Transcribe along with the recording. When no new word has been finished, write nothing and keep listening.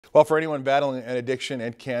Well, for anyone battling an addiction,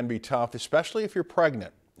 it can be tough, especially if you're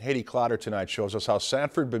pregnant. Haiti Clotter tonight shows us how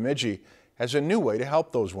Sanford, Bemidji has a new way to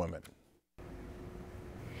help those women.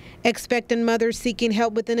 Expectant mothers seeking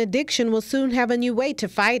help with an addiction will soon have a new way to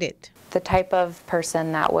fight it. The type of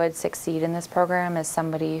person that would succeed in this program is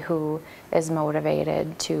somebody who is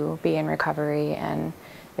motivated to be in recovery and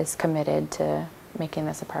is committed to making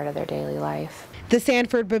this a part of their daily life. The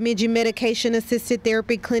Sanford Bemidji Medication-Assisted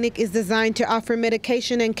Therapy Clinic is designed to offer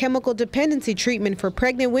medication and chemical dependency treatment for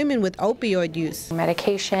pregnant women with opioid use.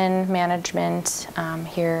 Medication management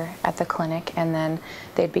here at the clinic, and then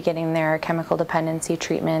they'd be getting their chemical dependency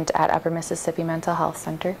treatment at Upper Mississippi Mental Health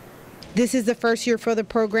Center. This is the first year for the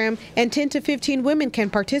program, and 10 to 15 women can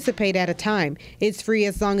participate at a time. It's free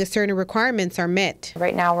as long as certain requirements are met.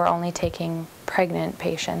 Right now we're only taking pregnant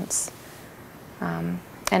patients.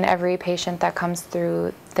 And every patient that comes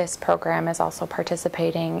through this program is also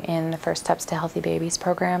participating in the First Steps to Healthy Babies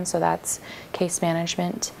program, so that's case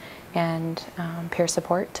management and peer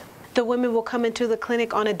support. The women will come into the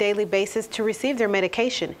clinic on a daily basis to receive their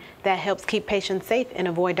medication. That helps keep patients safe and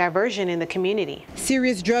avoid diversion in the community.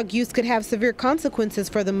 Serious drug use could have severe consequences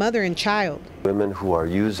for the mother and child. Women who are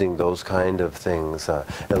using those kind of things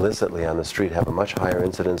illicitly on the street have a much higher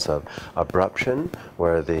incidence of abruption,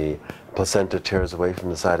 where the placenta tears away from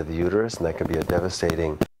the side of the uterus, and that can be a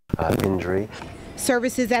devastating injury.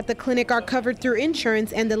 Services at the clinic are covered through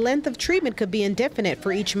insurance, and the length of treatment could be indefinite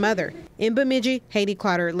for each mother. In Bemidji, Haiti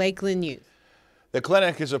Clotter, Lakeland News. The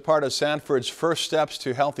clinic is a part of Sanford's First Steps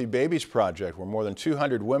to Healthy Babies project, where more than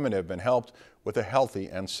 200 women have been helped with a healthy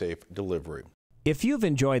and safe delivery. If you've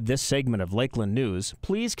enjoyed this segment of Lakeland News,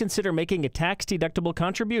 please consider making a tax-deductible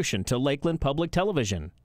contribution to Lakeland Public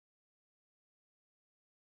Television.